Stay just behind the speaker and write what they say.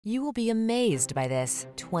You will be amazed by this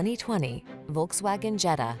 2020 Volkswagen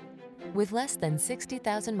Jetta. With less than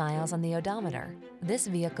 60,000 miles on the odometer, this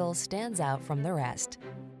vehicle stands out from the rest.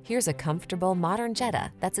 Here's a comfortable, modern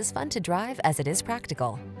Jetta that's as fun to drive as it is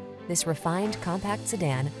practical. This refined compact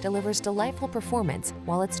sedan delivers delightful performance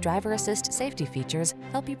while its driver assist safety features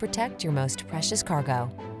help you protect your most precious cargo.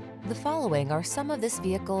 The following are some of this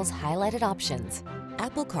vehicle's highlighted options: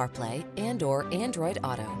 Apple CarPlay and/or Android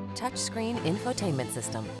Auto, touchscreen infotainment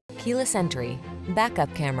system, keyless entry,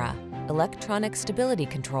 backup camera, electronic stability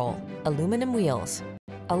control, aluminum wheels,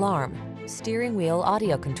 alarm, steering wheel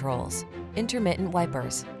audio controls, intermittent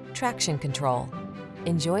wipers, traction control.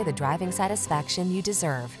 Enjoy the driving satisfaction you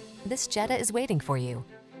deserve. This Jetta is waiting for you.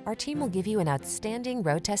 Our team will give you an outstanding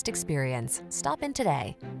road test experience. Stop in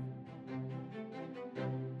today.